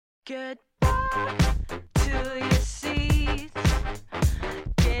Get back to your seats.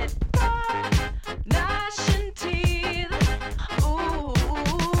 Get back, gnashing teeth. Ooh,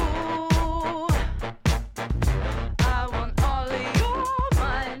 I want all of your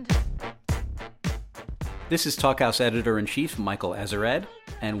mind. This is Talkhouse Editor-in-Chief Michael Azarad,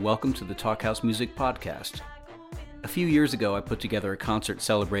 and welcome to the Talkhouse Music Podcast. A few years ago, I put together a concert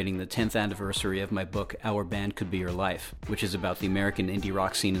celebrating the 10th anniversary of my book, Our Band Could Be Your Life, which is about the American indie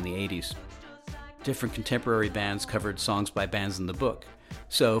rock scene in the 80s. Different contemporary bands covered songs by bands in the book.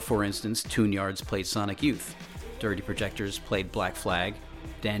 So, for instance, Tune Yards played Sonic Youth, Dirty Projectors played Black Flag,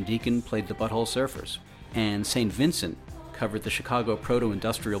 Dan Deacon played the Butthole Surfers, and St. Vincent covered the Chicago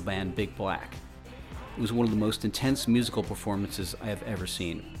proto-industrial band Big Black. It was one of the most intense musical performances I have ever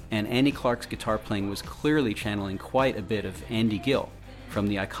seen, and Andy Clark's guitar playing was clearly channeling quite a bit of Andy Gill from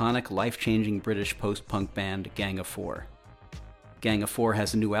the iconic life-changing British post-punk band Gang of Four. Gang of Four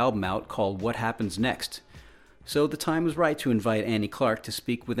has a new album out called What Happens Next, so the time was right to invite Andy Clark to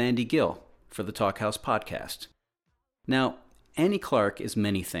speak with Andy Gill for the Talkhouse podcast. Now, Andy Clark is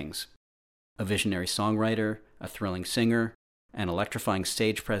many things: a visionary songwriter, a thrilling singer, an electrifying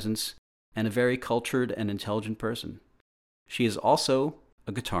stage presence, and a very cultured and intelligent person. She is also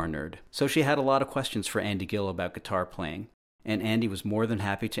a guitar nerd, so she had a lot of questions for Andy Gill about guitar playing, and Andy was more than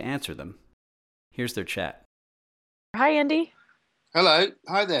happy to answer them. Here's their chat. Hi, Andy. Hello.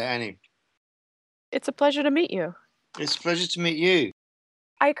 Hi there, Annie. It's a pleasure to meet you. It's a pleasure to meet you.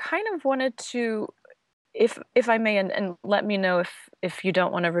 I kind of wanted to, if I may, and let me know if you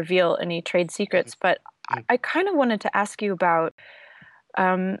don't want to reveal any trade secrets, but I kind of wanted to ask you about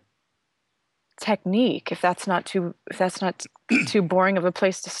technique, if that's not too boring of a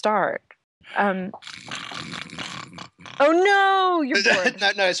place to start. Oh no, you're bored.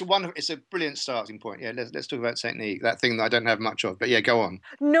 No, it's a brilliant starting point. Yeah, let's talk about technique. That thing that I don't have much of, but yeah, go on.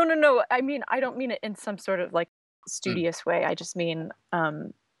 No. I mean, I don't mean it in some sort of like studious way. I just mean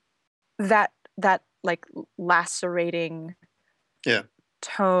that like lacerating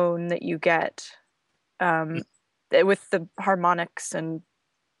tone that you get with the harmonics and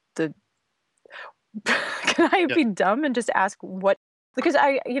the. Can I be dumb and just ask what? Because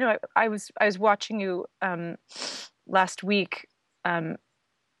I was watching you last week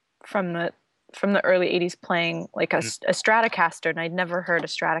from the early 80s playing like a Stratocaster, and I'd never heard a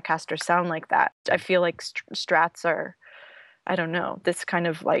Stratocaster sound like that. I feel like Strats are, I don't know, this kind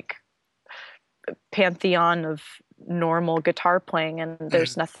of like pantheon of normal guitar playing, and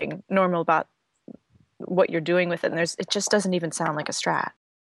there's nothing normal about what you're doing with it, and it just doesn't even sound like a Strat.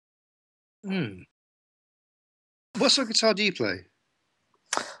 What sort of guitar do you play?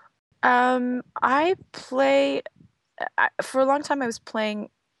 I play. For a long time, I was playing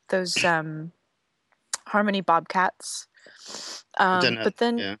those Harmony Bobcats. But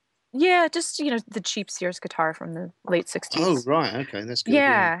then, just the cheap Sears guitar from the late '60s. Oh right, okay, that's good.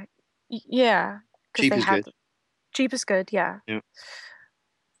 Yeah. Cheap is good. Cheap is good. Yeah.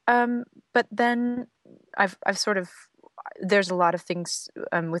 But then I've sort of. There's a lot of things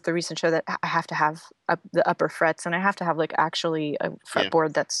with the recent show that I have to have the upper frets, and I have to have like actually a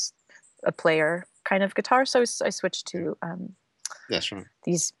fretboard that's a player kind of guitar. So I switched to that's right.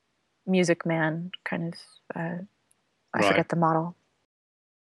 These Music Man kind of I forget the model.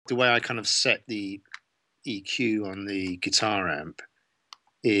 The way I kind of set the EQ on the guitar amp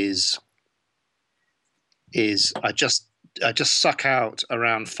is I just suck out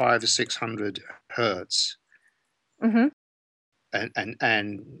around 500 or 600 hertz. Mm-hmm. And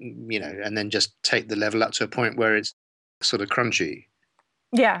and then just take the level up to a point where it's sort of crunchy.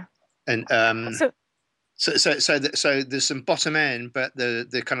 Yeah. And so there's some bottom end, but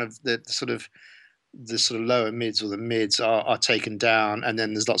the kind of the sort of lower mids or the mids are taken down, and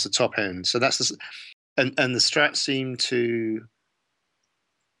then there's lots of top end. So that's and the Strat seem to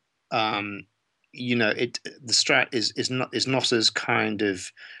the Strat is not as kind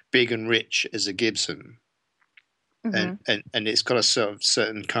of big and rich as a Gibson. Mm-hmm. And it's got a sort of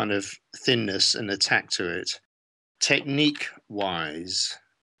certain kind of thinness and attack to it. Technique wise,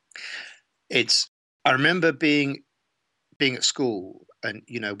 I remember being at school, and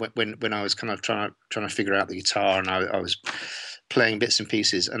when I was kind of trying to figure out the guitar, and I was playing bits and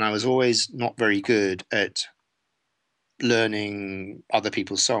pieces, and I was always not very good at learning other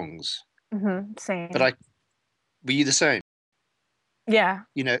people's songs. Mm-hmm. Same. But were you the same? Yeah.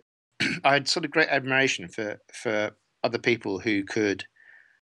 I had sort of great admiration for other people who could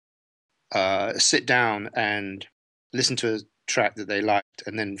sit down and listen to a track that they liked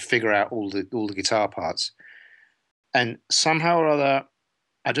and then figure out all the guitar parts. And somehow or other,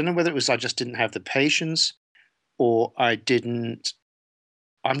 I don't know whether it was I just didn't have the patience, or I didn't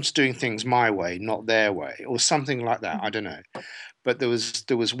I'm just doing things my way, not their way, or something like that. I don't know. But there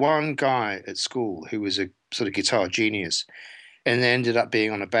was one guy at school who was a sort of guitar genius, and they ended up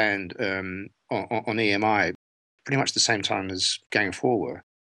being on a band on EMI, pretty much the same time as Gang of Four were.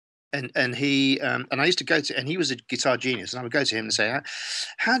 And he and I used to go to, and he was a guitar genius, and I would go to him and say,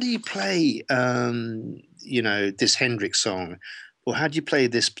 how do you play this Hendrix song, or how do you play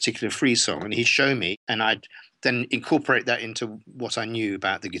this particular Free song? And he'd show me, and I'd then incorporate that into what I knew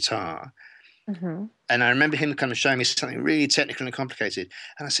about the guitar. Mm-hmm. And I remember him kind of showing me something really technical and complicated,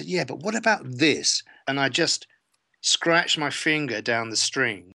 and I said, yeah, but what about this? And I just scratched my finger down the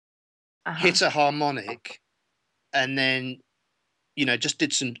string, hit a harmonic, and then just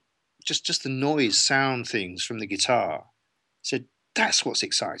did some just the noise sound things from the guitar. Said, that's what's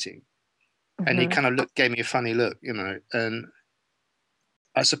exciting. And he kind of gave me a funny look, and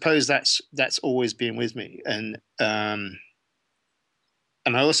I suppose that's always been with me. And I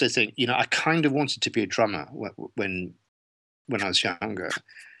also think, I kind of wanted to be a drummer when I was younger.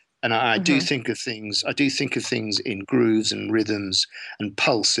 And I do think of things in grooves and rhythms and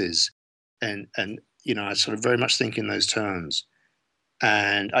pulses, and I sort of very much think in those terms.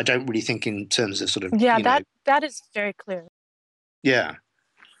 And I don't really think in terms of sort of that is very clear. Yeah,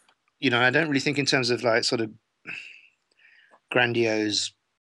 I don't really think in terms of like sort of grandiose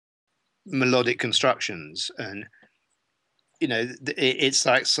melodic constructions, and it's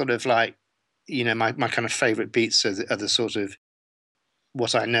like sort of like my kind of favorite beats are the sort of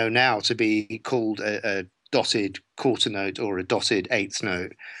what I know now to be called a dotted quarter note or a dotted eighth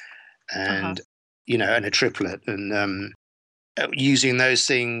note, and and a triplet, and using those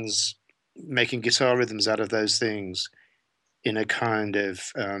things, making guitar rhythms out of those things in a kind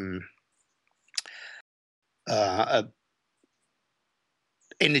of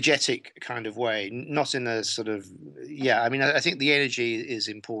energetic kind of way, not in a sort of I think the energy is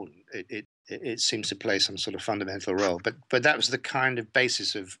important. It seems to play some sort of fundamental role, but that was the kind of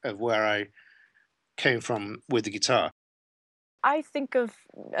basis of where I came from with the guitar. I think of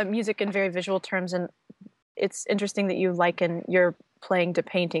music in very visual terms, and it's interesting that you liken your playing to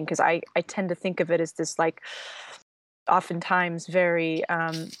painting, because I tend to think of it as this, like, oftentimes very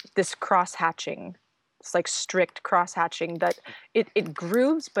this cross-hatching. It's like strict cross-hatching that it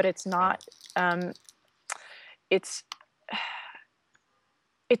grooves, but it's not it's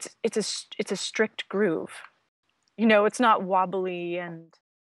a strict groove. It's not wobbly and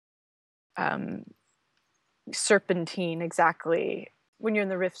serpentine exactly when you're in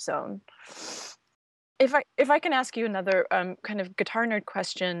the riff zone. If I can ask you another kind of guitar nerd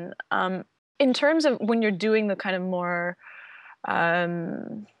question, in terms of when you're doing the kind of more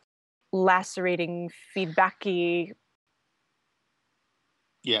lacerating, feedbacky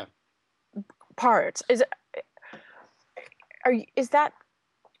parts, are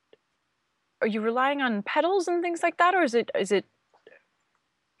you relying on pedals and things like that, or is it?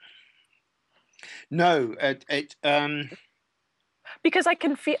 No, because I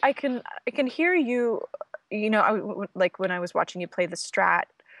can hear you. Like when I was watching you play the Strat,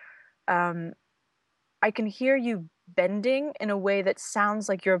 I can hear you bending in a way that sounds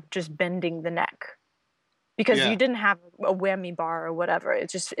like you're just bending the neck, because you didn't have a whammy bar or whatever.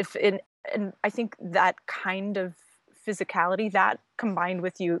 It's just and I think that kind of physicality, that combined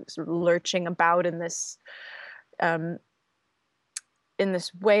with you sort of lurching about in this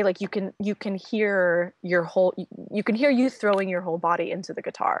way, like you can hear you throwing your whole body into the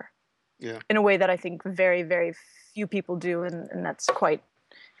guitar in a way that I think very, very few people do, and that's quite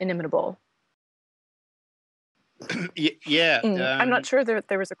inimitable. I'm not sure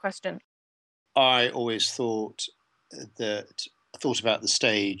there was a question. I always thought about the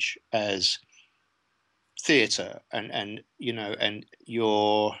stage as theatre, and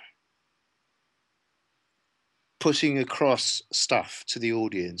you're putting across stuff to the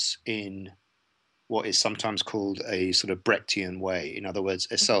audience in what is sometimes called a sort of Brechtian way. In other words,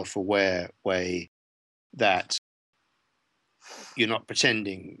 a self-aware way that you're not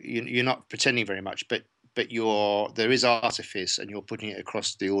pretending. You're not pretending very much, but there is artifice, and you're putting it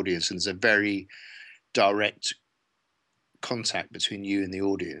across to the audience, and there's a very direct contact between you and the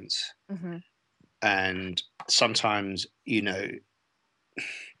audience. And sometimes you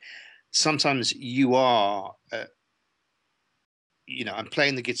are I'm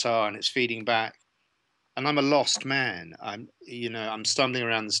playing the guitar and it's feeding back, and I'm a lost man. I'm stumbling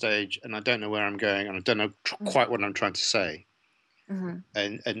around the stage, and I don't know where I'm going, and I don't know quite what I'm trying to say. And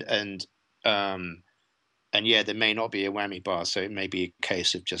there may not be a whammy bar, so it may be a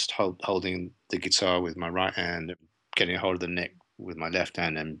case of just holding the guitar with my right hand, and getting a hold of the neck with my left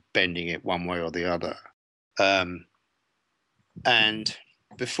hand, and bending it one way or the other. And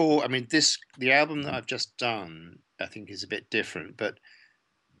before, I mean, the album that I've just done, I think is a bit different, but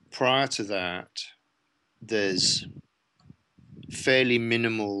prior to that, there's fairly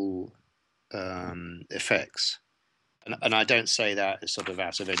minimal effects. And I don't say that as sort of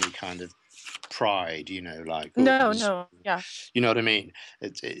out of any kind of pride, like, No, yeah. You know what I mean?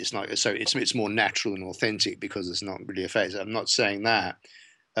 It's like, so it's more natural and authentic because it's not really effects. I'm not saying that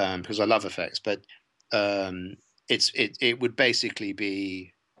because I love effects, but it would basically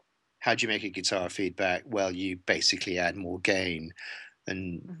be, how do you make a guitar feedback? Well, you basically add more gain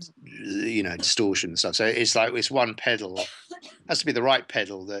and distortion and stuff. So it's like it's one pedal. It has to be the right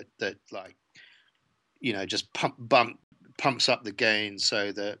pedal that like just pumps up the gain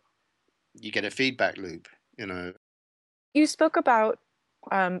so that you get a feedback loop. You spoke about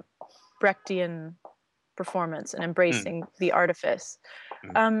Brechtian performance and embracing the artifice.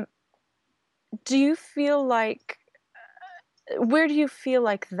 Do you feel like, where do you feel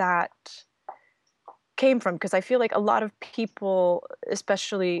like that came from? Because I feel like a lot of people,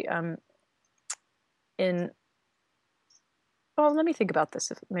 especially let me think about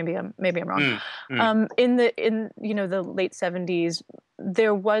this. Maybe I'm wrong. In the late 70s,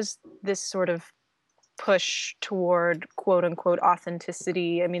 there was this sort of push toward quote unquote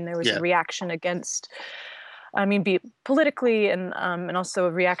authenticity. I mean, there was a reaction against, be it politically and also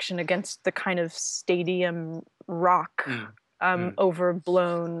a reaction against the kind of stadium rock,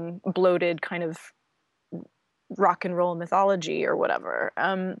 overblown, bloated kind of rock and roll mythology or whatever.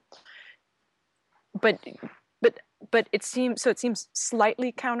 But it seems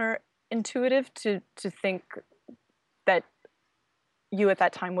slightly counterintuitive to think that you at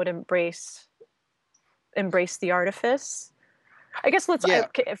that time would embrace the artifice. I guess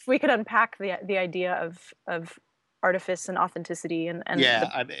if we could unpack the idea of artifice and authenticity and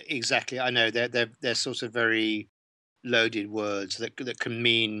exactly. I know they're sort of very loaded words that can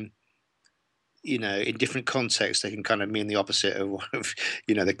mean, in different contexts, they can kind of mean the opposite of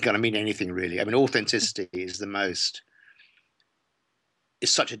they can kind of mean anything really. I mean, authenticity is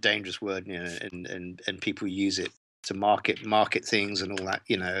it's such a dangerous word, and people use it to market things and all that,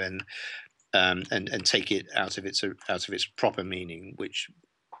 and take it out of its proper meaning, which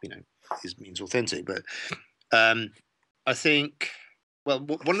means authentic. But I think, well,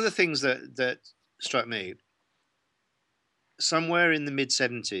 one of the things that struck me, somewhere in the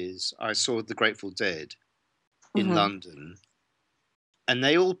mid-70s, I saw the Grateful Dead in London, and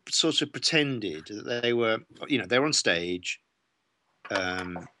they all sort of pretended that they were on stage.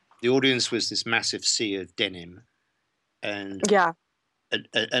 The audience was this massive sea of denim, and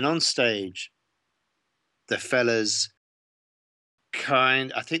on stage, the fellas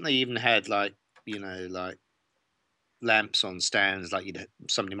I think they even had like lamps on stands, like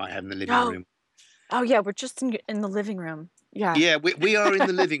somebody might have in the living room. Oh yeah, we're just in the living room. Yeah. Yeah, we are in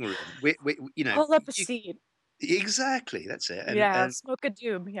the living room. We pull up a seat. Exactly, that's it. And smoke a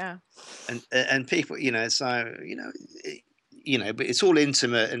doob. Yeah. And people, it's like but it's all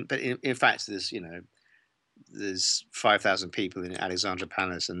intimate. But in fact, there's 5,000 people in Alexandra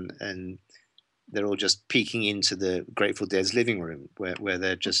Palace, and they're all just peeking into the Grateful Dead's living room, where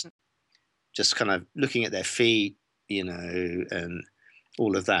they're just kind of looking at their feet, and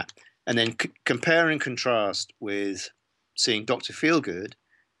all of that. And then compare and contrast with seeing Dr. Feelgood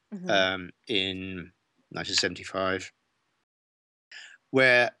in 1975,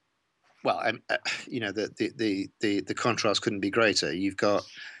 where, well, the contrast couldn't be greater. You've got,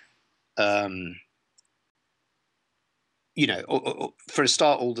 for a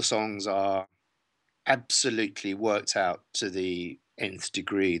start, all the songs are absolutely worked out to the nth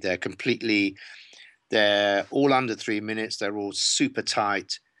degree. They're all under 3 minutes. They're all super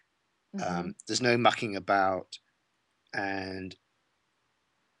tight. There's no mucking about, and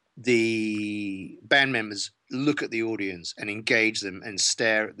the band members look at the audience and engage them and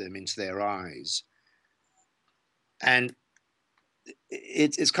stare at them into their eyes, and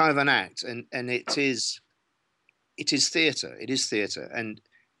it's kind of an act, and it is theatre. It is theatre, and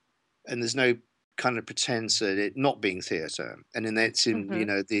there's no kind of pretense at it not being theatre. And then it's in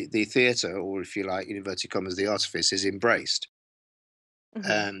the theatre, or if you like, in inverted commas, the artifice is embraced.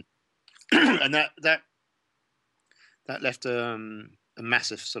 And that left a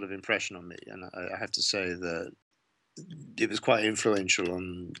massive sort of impression on me, and I have to say that it was quite influential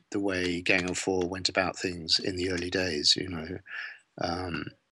on the way Gang of Four went about things in the early days,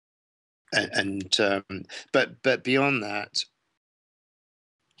 but beyond that,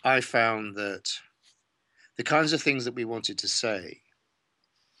 I found that the kinds of things that we wanted to say,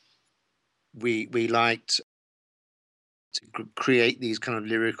 we liked to create these kind of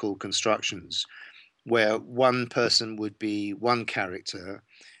lyrical constructions where one person would be one character,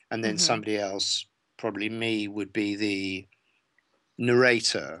 and then somebody else, probably me, would be the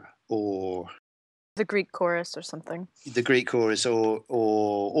narrator or the Greek chorus or something. the Greek chorus,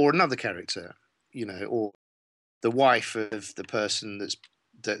 or another character, or the wife of the person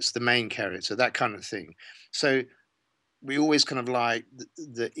that's the main character, that kind of thing. So we always kind of like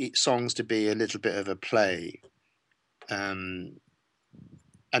the songs to be a little bit of a play, and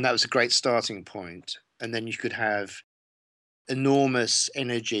that was a great starting point. And then you could have enormous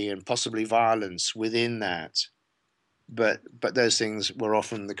energy and possibly violence within that, but those things were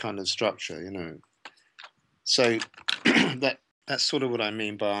often the kind of structure. So that's sort of what I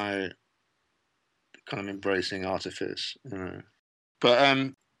mean by kind of embracing artifice. But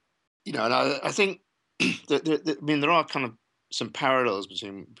and I think that I mean there are kind of some parallels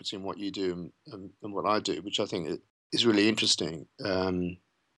between what you do and what I do, which I think is really interesting. I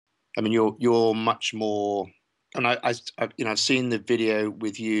mean, you're much more, and I've seen the video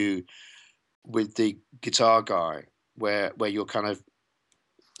with you with the guitar guy where you're kind of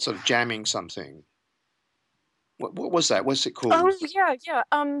sort of jamming something. What was that? What's it called? Oh yeah.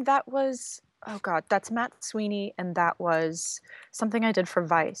 That was, oh God, that's Matt Sweeney, and that was something I did for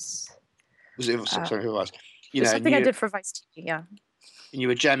Vice. Was it something for Vice? Something I did for Vice TV, yeah. And you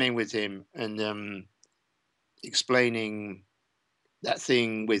were jamming with him and explaining that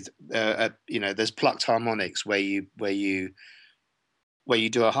thing with there's plucked harmonics where you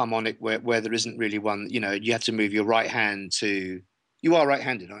do a harmonic where there isn't really one. You have to move your right hand to. You are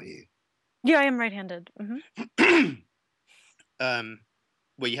right-handed, aren't you? Yeah, I am right-handed. Where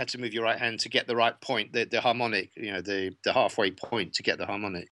you had to move your right hand to get the right point, the harmonic, the halfway point to get the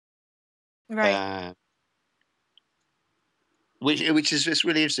harmonic. Right. Which is just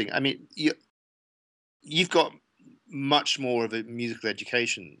really interesting. I mean, you've got much more of a musical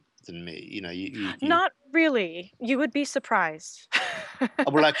education than me. You Not really. You would be surprised.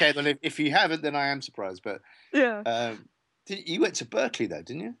 Well, okay, then if you haven't, then I am surprised. But yeah. You went to Berkeley, though,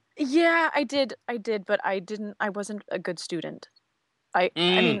 didn't you? Yeah, I did, but I wasn't a good student. I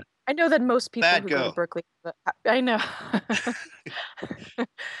mean, I know that most people Bad who girl. go to Berkeley, I know.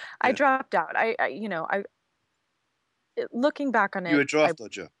 I dropped out. Looking back on it, You were a draft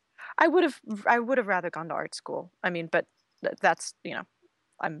dodger. I would have rather gone to art school. I mean, but that's,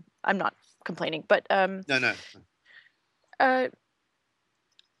 I'm not complaining, but No.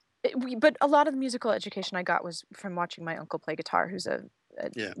 But a lot of the musical education I got was from watching my uncle play guitar, who's a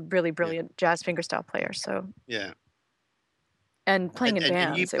really brilliant jazz fingerstyle player. So yeah, and playing in bands.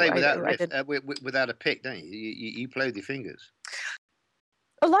 And you play without a pick, don't you? You play with your fingers.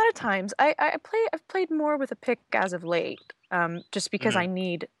 A lot of times, I've played more with a pick as of late, just because I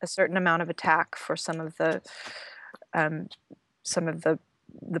need a certain amount of attack for some of the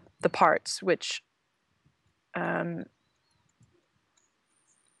parts, which.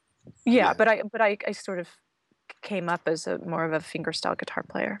 But I sort of came up as more of a fingerstyle guitar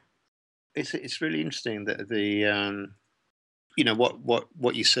player. It's really interesting that the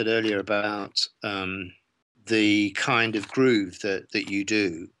what you said earlier about the kind of groove that you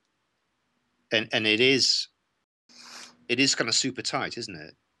do, and it is kind of super tight, isn't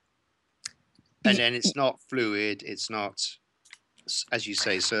it? And then it's not fluid. It's not, as you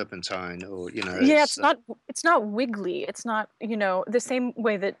say, serpentine, or it's not wiggly. It's not the same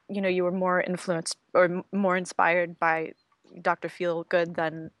way that you were more influenced or more inspired by Dr. Feelgood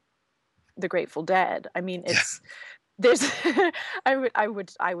than the Grateful Dead. I mean, there's I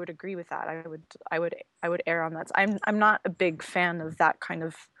would agree with that. I would err on that. I'm not a big fan of that kind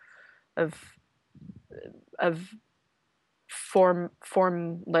of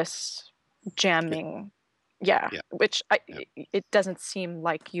formless jamming. Yeah. Which it doesn't seem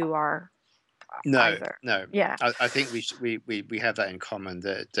like you are. Either. No. Yeah. I think we have that in common,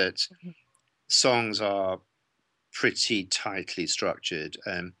 that songs are pretty tightly structured.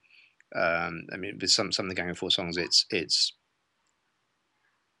 I mean, with some of the Gang of Four songs, it's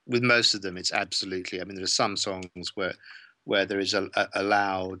with most of them, it's absolutely. I mean, there are some songs where there is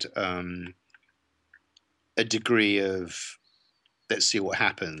allowed a degree of let's see what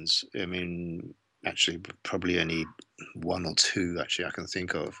happens. I mean, actually, probably only one or two actually I can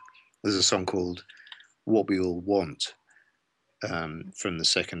think of. There's a song called "What We All Want" from the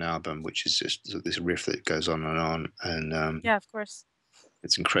second album, which is just this riff that goes on, and yeah, of course,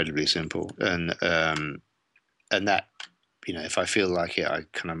 it's incredibly simple, and that if I feel like it, I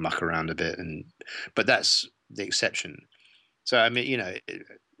kind of muck around a bit, but that's the exception. So I mean,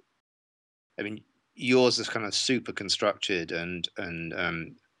 yours is kind of super constructed and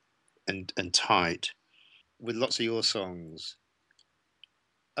tight with lots of your songs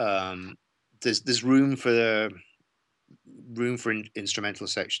there's room for instrumental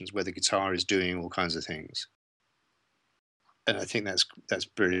sections where the guitar is doing all kinds of things, and I think that's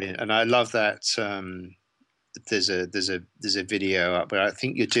brilliant. And I love that there's a video up where I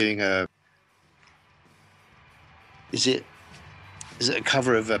think you're doing is it a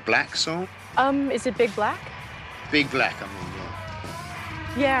cover of a Black song? Is it Big Black? Big Black, I mean,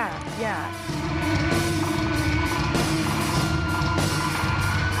 yeah. Yeah.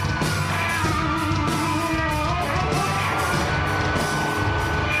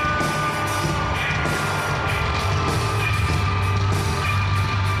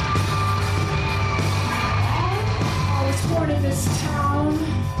 Born in this town,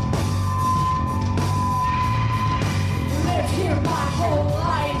 lived here my whole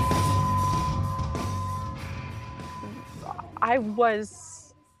life. I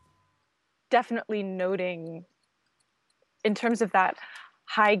was definitely noting, in terms of that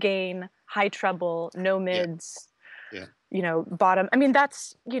high gain, high treble, no mids, bottom. I mean,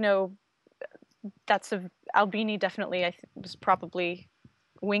 that's Albini definitely was probably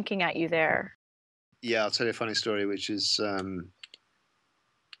winking at you there. Yeah, I'll tell you a funny story, which is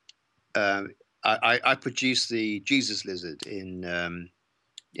I produced the Jesus Lizard in the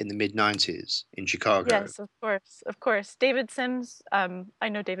mid-90s in Chicago. Yes, of course. David Sims. I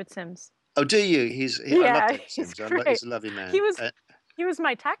know David Sims. Oh, do you? I love David Sims. He's a lovely man. He was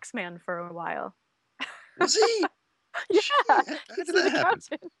my tax man for a while. Was he? Yeah. How did that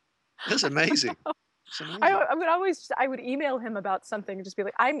happen? That's amazing. I would email him about something and just be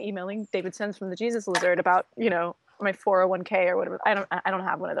like, I'm emailing David Sims from the Jesus Lizard about, my 401k or whatever. I don't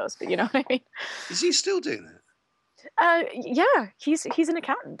have one of those, but you know what I mean? Is he still doing that? Yeah, he's an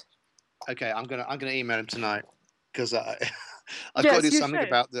accountant. Okay, I'm gonna email him tonight because I've got to do something I've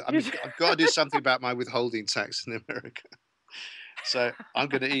got to do something about my withholding tax in America. So I'm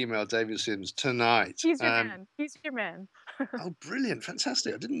going to email David Sims tonight. He's your man. Oh, brilliant.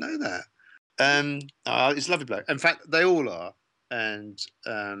 Fantastic. I didn't know that. It's a lovely bloke. In fact, they all are. And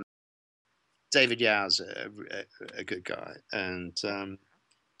David Yau's a good guy. And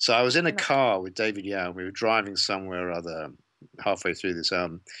so I was in a car with David Yau. We were driving somewhere or other halfway through this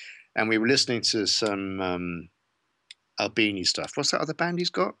album. And we were listening to some Albini stuff. What's that other band he's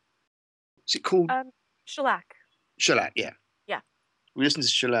got? Is it called? Shellac. Shellac, yeah. We listened to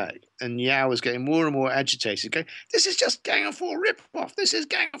Shellac, and Yao was getting more and more agitated, going, "This is just Gang of Four rip-off. This is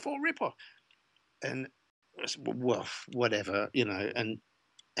Gang of Four rip-off." And I said, well, whatever, And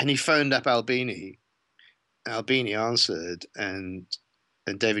he phoned up Albini. Albini answered, and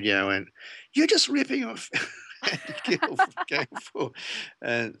David Yao went, "You're just ripping off Andy Gill from Gang of Four."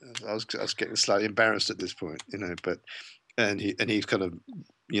 And I was getting slightly embarrassed at this point, But he kind of,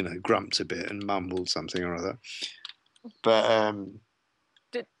 grumped a bit and mumbled something or other. But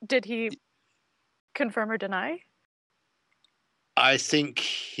did he confirm or deny? I think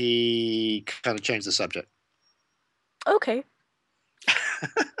he kind of changed the subject. Okay.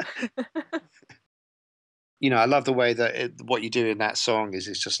 I love the way that what you do in that song is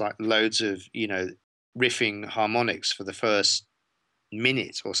it's just like loads of, riffing harmonics for the first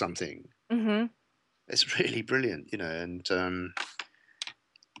minute or something. Mm-hmm. It's really brilliant, and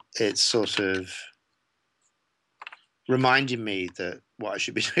it's sort of reminding me that what I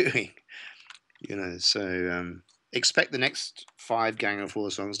should be doing, so expect the next 5 Gang of Four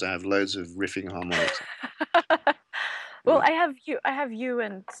songs to have loads of riffing harmonics. Well, I have you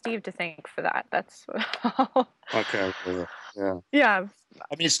and Steve to thank for that. That's okay. Yeah. Yeah.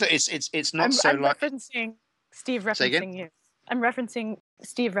 I mean, it's not I'm referencing Steve referencing you. I'm referencing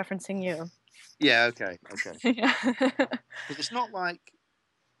Steve referencing you. Yeah. Okay. Yeah. Because it's not like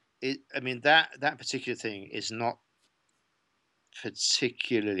it. I mean, that particular thing is not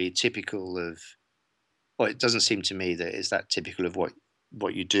particularly typical of. Well, it doesn't seem to me that it's that typical of what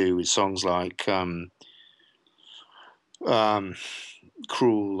you do with songs like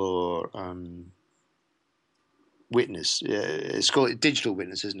Cruel or Witness. It's called Digital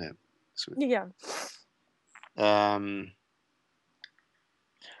Witness, isn't it? Yeah.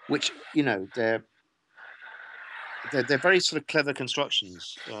 Which they're very sort of clever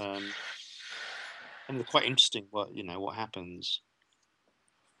constructions, and they're quite interesting. What happens.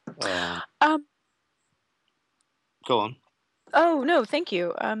 Go on. Oh no, thank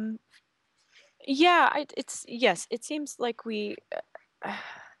you. Yeah, it seems like we.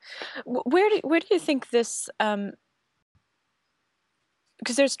 Where do you think this?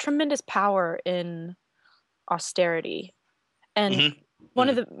 Because there's tremendous power in austerity, and one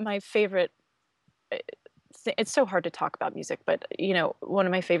of my favorite. It's so hard to talk about music, but one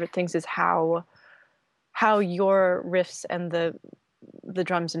of my favorite things is how your riffs and the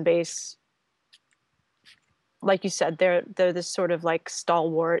drums and bass like you said, they're this sort of like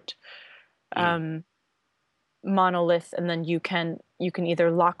stalwart monolith, and then you can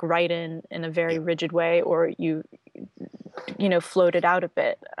either lock right in a very rigid way, or you float it out a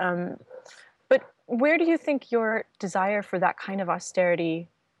bit. But where do you think your desire for that kind of austerity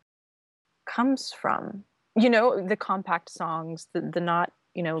comes from? The compact songs, the not,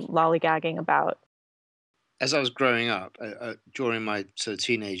 lollygagging about. As I was growing up, during my sort of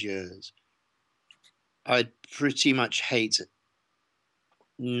teenage years, I pretty much hate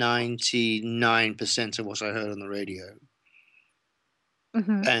 99% of what I heard on the radio,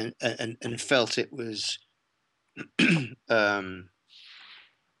 and felt it was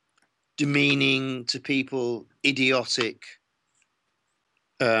demeaning to people, idiotic.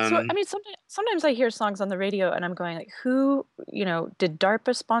 So I mean, sometimes I hear songs on the radio, and I'm going like, who, did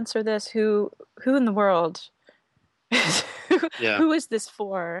DARPA sponsor this? Who in the world? Who is this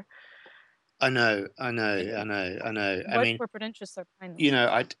for? I know. What I mean, corporate interests are behind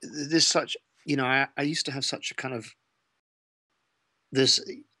this? There's such, I used to have such a kind of this.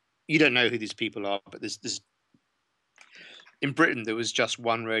 You don't know who these people are, but there's in Britain there was just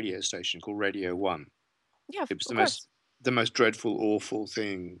one radio station called Radio 1. Yeah, it was the most dreadful, awful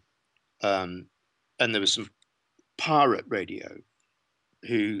thing. And there was some pirate radio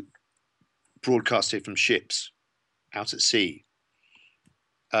who broadcasted from ships out at sea.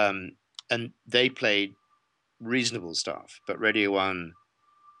 And they played reasonable stuff, but Radio 1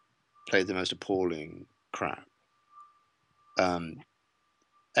 played the most appalling crap. And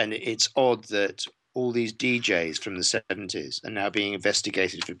it's odd that all these DJs from the 70s are now being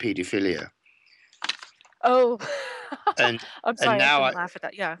investigated for paedophilia. Oh, and I'm sorry, and now I shouldn't laugh at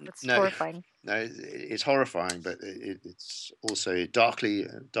that. Yeah, that's horrifying. No, it's horrifying, but it's also darkly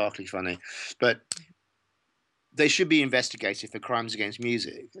funny. But they should be investigated for crimes against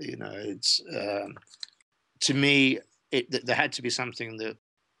music. It's to me, there had to be something that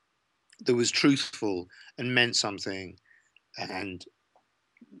was truthful and meant something, and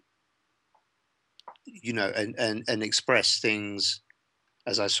and express things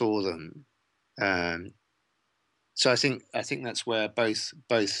as I saw them. So I think that's where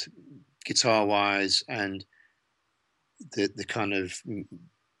both guitar wise and the kind of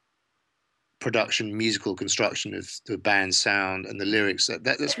production, musical construction of the band's sound and the lyrics,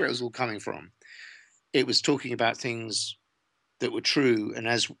 that's where it was all coming from. It was talking about things that were true and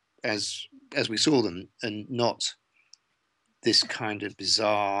as we saw them, and not this kind of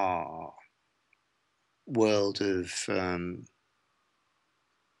bizarre world of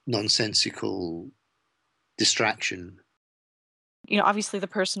nonsensical distraction. Obviously the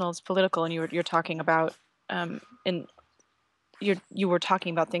personal is political, and you're talking about you were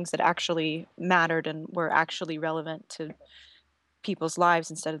talking about things that actually mattered and were actually relevant to people's lives,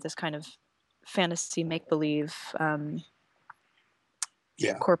 instead of this kind of fantasy make-believe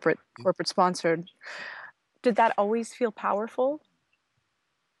corporate sponsored. Did that always feel powerful,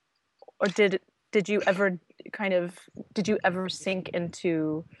 or did you ever sink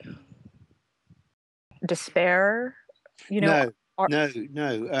into despair? No.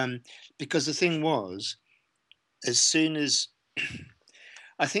 Because the thing was, as soon as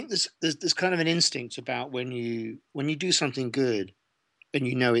I think there's kind of an instinct about when you do something good and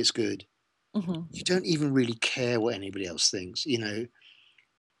it's good, you don't even really care what anybody else thinks.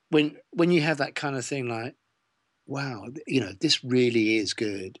 When you have that kind of thing, like, wow, this really is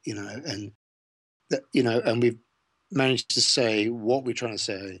good, and that, and we've managed to say what we're trying to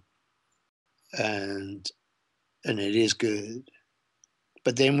say, and it is good.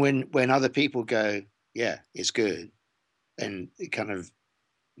 But then when other people go, yeah, it's good, and it kind of,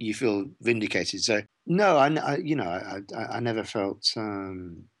 you feel vindicated. So no, I never felt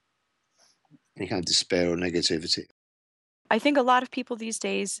any kind of despair or negativity. I think a lot of people these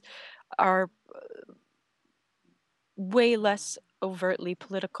days are way less overtly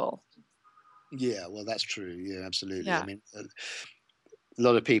political. Yeah, well, that's true. Yeah, absolutely. Yeah. I mean, a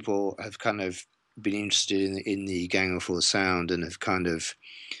lot of people have kind of been interested in the Gang of Four sound, and have kind of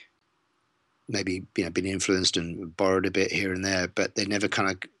maybe been influenced and borrowed a bit here and there, but they never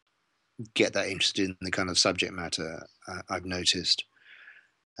kind of get that interested in the kind of subject matter. I've noticed.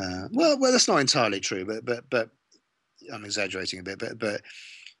 Well, that's not entirely true, but I'm exaggerating a bit. But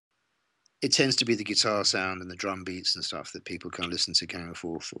it tends to be the guitar sound and the drum beats and stuff that people kind of listen to Gang of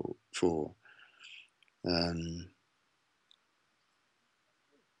Four for.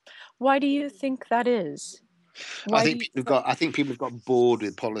 Why do you think that is? I think people have got bored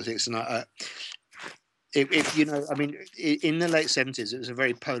with politics, and if I mean, in the late 70s, it was a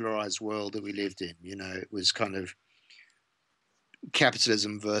very polarized world that we lived in. It was kind of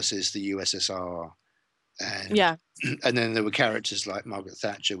capitalism versus the USSR, And Yeah. and then there were characters like Margaret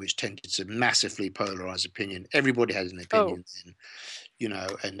Thatcher, which tended to massively polarize opinion. Everybody had an opinion then, you know,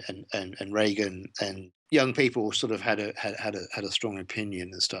 and Reagan, and young people sort of had a strong opinion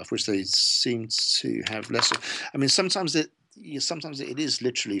and stuff, which they seem to have less of. I mean, sometimes it is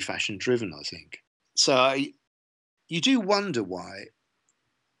literally fashion driven, I think. So you do wonder why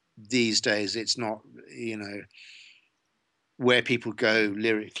these days it's not, you know, where people go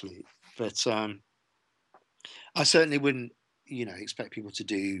lyrically, but I certainly wouldn't, you know, expect people to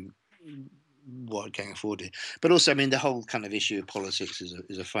do what Gang of Four did. But also, I mean, the whole kind of issue of politics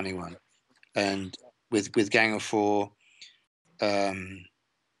is a funny one. And with Gang of Four,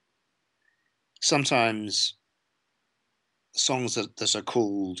 sometimes songs that are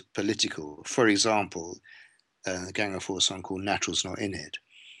called political, for example, Gang of Four song called "Natural's Not in It,"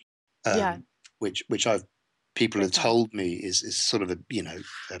 which people have told me is sort of a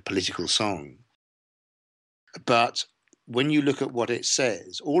political song. But when you look at what it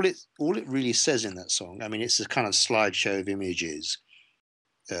says, all it really says in that song, I mean, it's a kind of slideshow of images,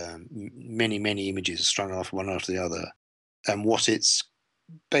 many images strung off one after the other, and what it's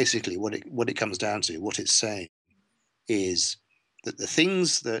basically what it comes down to, what it's saying is that the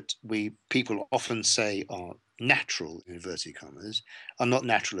things that people often say are natural, in inverted commas, are not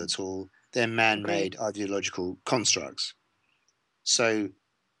natural at all. They're man-made ideological constructs. So,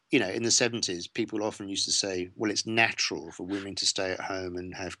 you know, in the 70s, people often used to say, well, it's natural for women to stay at home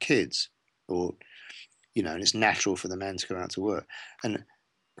and have kids, or, you know, and it's natural for the men to go out to work. And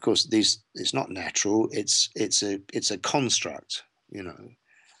of course, it's not natural. It's a construct, you know.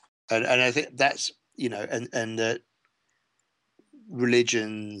 And I think that's, you know, and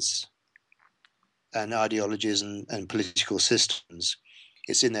religions and ideologies and political systems,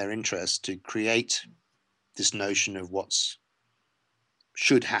 it's in their interest to create this notion of what's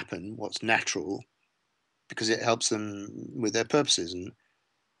should happen, what's natural, because it helps them with their purposes. And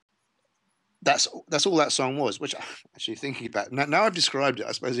that's all that song was, which actually thinking about now I've described it,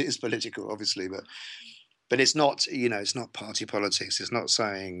 I suppose it is political, obviously, but it's not, you know, it's not party politics. It's not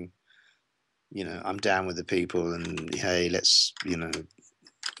saying, you know, I'm down with the people and hey, let's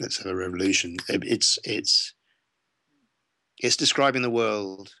have a revolution. It's describing the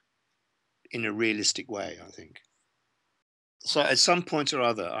world in a realistic way, I think. So at some point or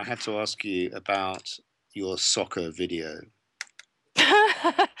other, I have to ask you about your soccer video.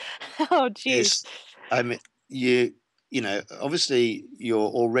 Oh, geez. I mean, you know, obviously you're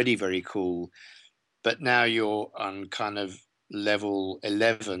already very cool, but now you're on kind of level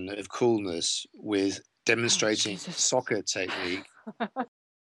 11 of coolness with demonstrating soccer technique.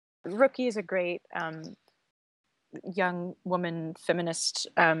 Rookie is a great young woman feminist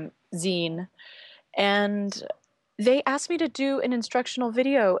zine, and they asked me to do an instructional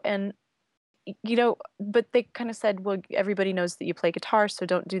video, and you know, but they kind of said, well, everybody knows that you play guitar, so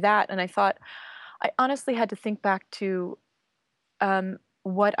don't do that. And I thought, I honestly had to think back to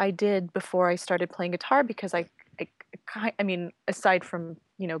what I did before I started playing guitar, because I mean, aside from,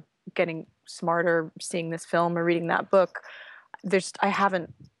 you know, getting smarter, seeing this film or reading that book, I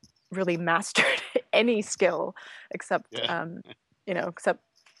haven't really mastered any skill except, you know, except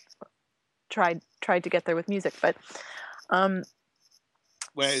tried to get there with music. But well,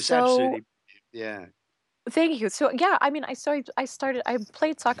 it's absolutely, yeah. Thank you. So yeah, I mean, I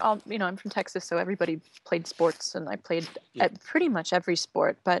played soccer. You know, I'm from Texas, so everybody played sports, and I played at pretty much every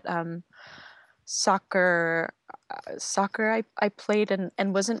sport. But soccer, I played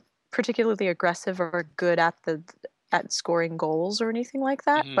and wasn't particularly aggressive or good at scoring goals or anything like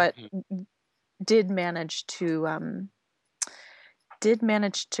that. Mm-hmm. But did manage to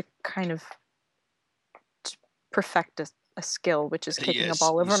kind of perfect a skill, which is kicking a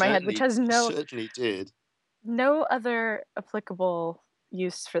ball over my head, which has certainly did. No other applicable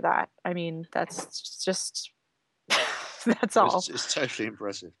use for that. I mean, that's just that's all. It's totally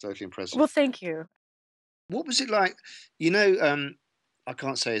impressive. Totally impressive. Well, thank you. What was it like? You know, I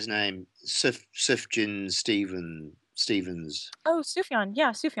can't say his name. Sufjan Stevens. Oh, Sufjan.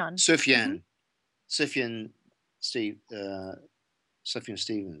 Yeah, Sufjan. Sufjan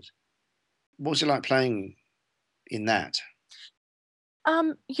Stevens. What was it like playing in that?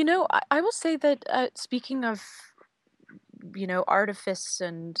 You know, I will say that speaking of, you know, artifice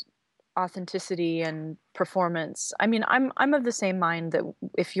and authenticity and performance, I mean, I'm of the same mind that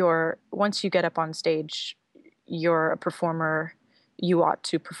once you get up on stage, you're a performer, you ought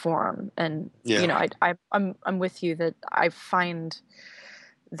to perform. And you know, I'm with you that I find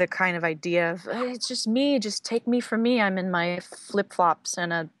the kind of idea of it's just me, just take me for me. I'm in my flip flops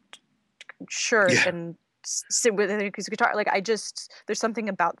and a shirt and sit with an acoustic guitar. Like there's something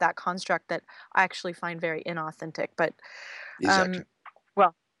about that construct that I actually find very inauthentic. But Exactly.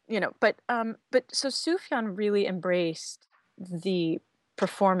 well, but so Sufjan really embraced the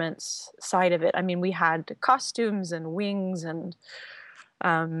performance side of it. I mean, we had costumes and wings and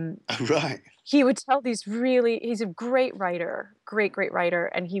Right. he would tell he's a great writer, great writer,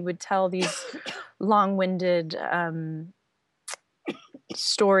 and he would tell these long-winded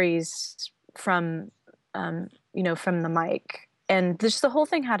stories from from the mic, and the whole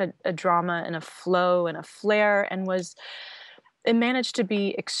thing had a drama and a flow and a flair, and it managed to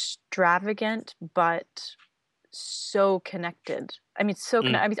be extravagant but so connected. I mean,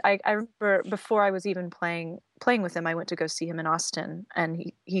 I remember before I was even playing with him, I went to go see him in Austin,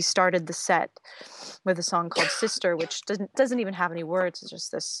 and he started the set with a song called Sister, which doesn't even have any words. It's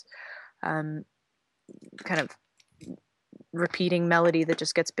just this kind of repeating melody that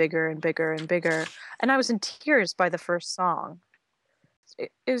just gets bigger and bigger and bigger. And I was in tears by the first song.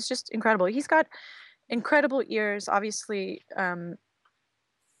 It was just incredible. He's got incredible ears, obviously.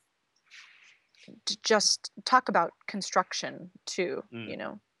 To just talk about construction too,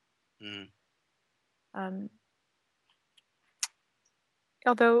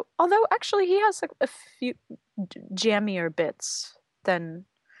 although actually he has a few jammier bits than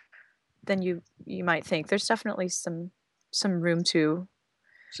you might think. There's definitely some room to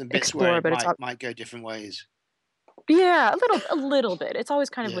explore, where it but might go different ways. Yeah, a little bit. It's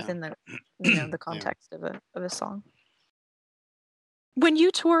always kind of within the the context of a song. When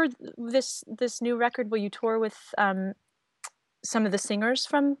you tour this new record, will you tour with some of the singers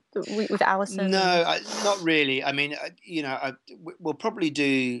with Allison? No, not really. I mean, we'll probably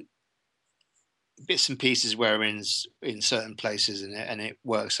do bits and pieces where we're in certain places, and it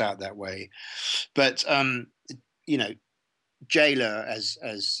works out that way. But Jailer,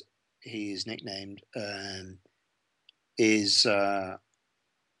 as he is nicknamed,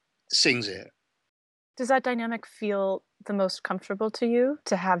 sings it. Does that dynamic feel the most comfortable to you,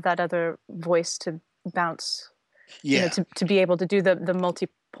 to have that other voice to bounce? Yeah. To be able to do the multi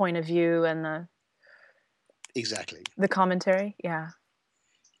point of view and the commentary. Yeah.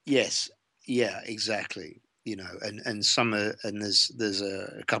 Yes. Yeah. Exactly. And some and there's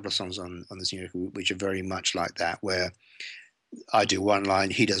a couple of songs on this new record which are very much like that, where I do one line,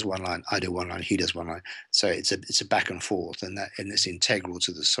 he does one line, I do one line, he does one line. So it's a back and forth, and it's integral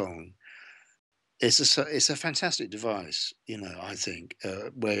to the song. It's a fantastic device, I think,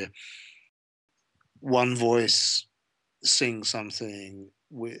 where one voice sings something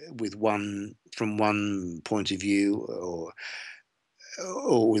with from one point of view,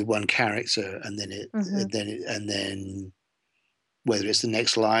 or with one character, and then whether it's the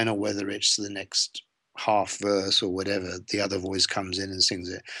next line or whether it's the next half verse or whatever, the other voice comes in and sings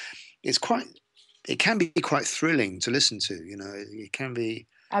it. It can be quite thrilling to listen to. It can be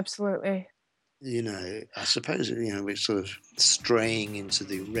absolutely. I suppose we're sort of straying into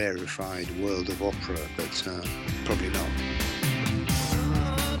the rarefied world of opera, but probably not.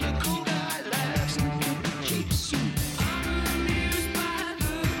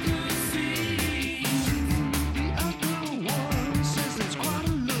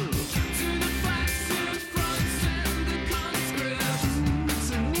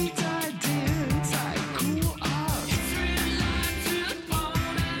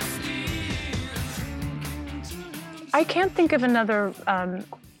 I can't think of another,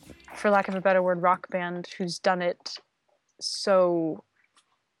 for lack of a better word, rock band who's done it so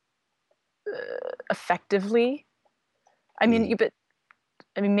effectively. I mean,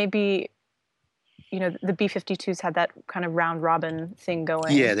 maybe the B-52s had that kind of round robin thing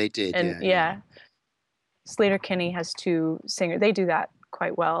going. Yeah, they did. And yeah. Slater-Kinney has two singers. They do that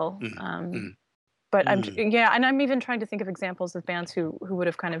quite well. But I'm even trying to think of examples of bands who would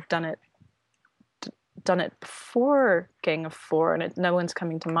have kind of done it before Gang of Four, and no one's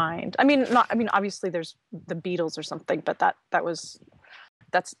coming to mind. I mean, obviously there's the Beatles or something, but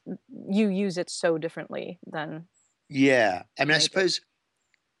that's you use it so differently than. Yeah, I mean, I suppose,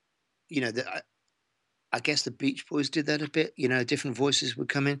 I guess the Beach Boys did that a bit. Different voices would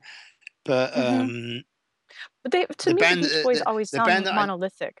come in, but but the Beach Boys always sound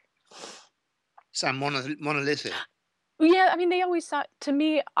monolithic. Sound monolithic. Yeah, I mean, they always sound, to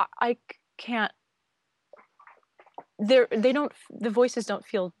me. I can't. The voices don't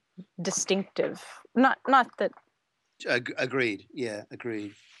feel distinctive. Not that. Agreed. Yeah.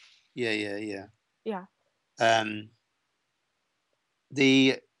 Agreed. Yeah. Yeah.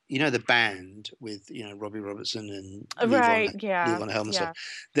 The band with Robbie Robertson and Lee Von Helmsley,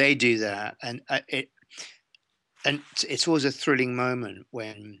 they do that, and it's always a thrilling moment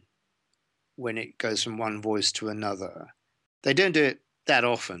when when it goes from one voice to another. They don't do it that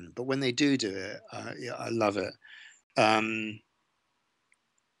often, but when they do it, I love it. And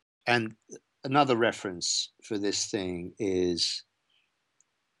another reference for this thing is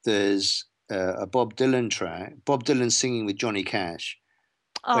there's a Bob Dylan track, Bob Dylan singing with Johnny Cash.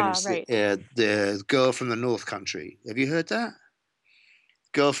 Right. The Girl from the North Country. Have you heard that?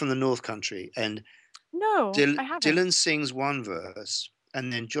 Girl from the North Country. And no, I haven't. Dylan sings one verse,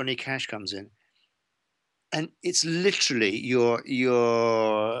 and then Johnny Cash comes in, and it's literally you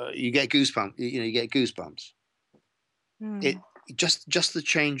get goosebumps. You get goosebumps. It just the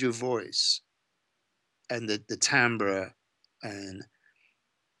change of voice, and the timbre, and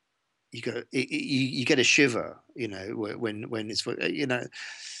you get a shiver. When it's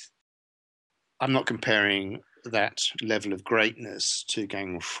I'm not comparing that level of greatness to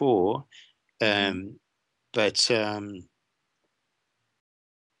Gang of Four, but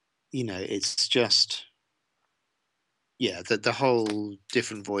it's just the whole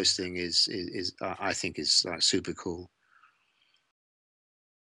different voice thing is I think is like super cool.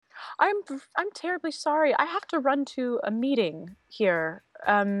 I'm terribly sorry. I have to run to a meeting here.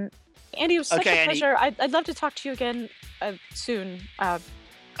 Andy, it was such a pleasure. I'd love to talk to you again soon. I'm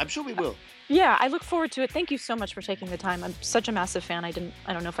sure we will. Yeah, I look forward to it. Thank you so much for taking the time. I'm such a massive fan. I don't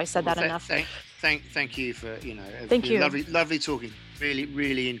know if I said that enough. Thank you for Thank you. Lovely talking. Really,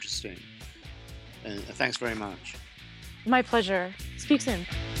 really interesting. Thanks very much. My pleasure. Speak soon.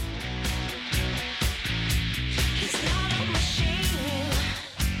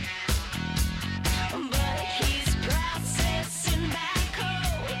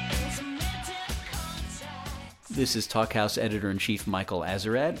 This is Talkhouse Editor-in-Chief Michael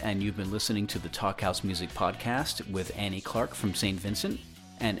Azarad, and you've been listening to the Talkhouse Music Podcast with Annie Clark from St. Vincent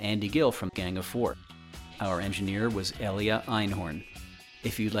and Andy Gill from Gang of Four. Our engineer was Elia Einhorn.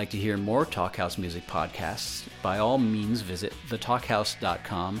 If you'd like to hear more Talkhouse Music podcasts, by all means visit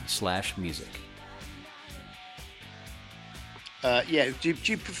thetalkhouse.com/music. Do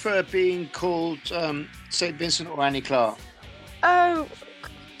you prefer being called St. Vincent or Annie Clark? Oh,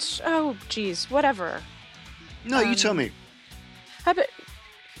 geez, whatever. No, you tell me. How about,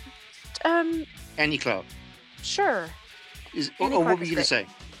 Annie Clark. Sure. Or what were you going to say?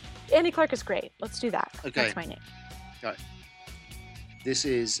 Annie Clark is great. Let's do that. Okay. That's my name. All right. This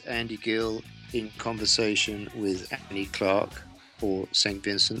is Andy Gill in conversation with Annie Clark or St.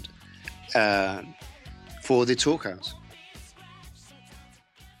 Vincent for the Talkhouse.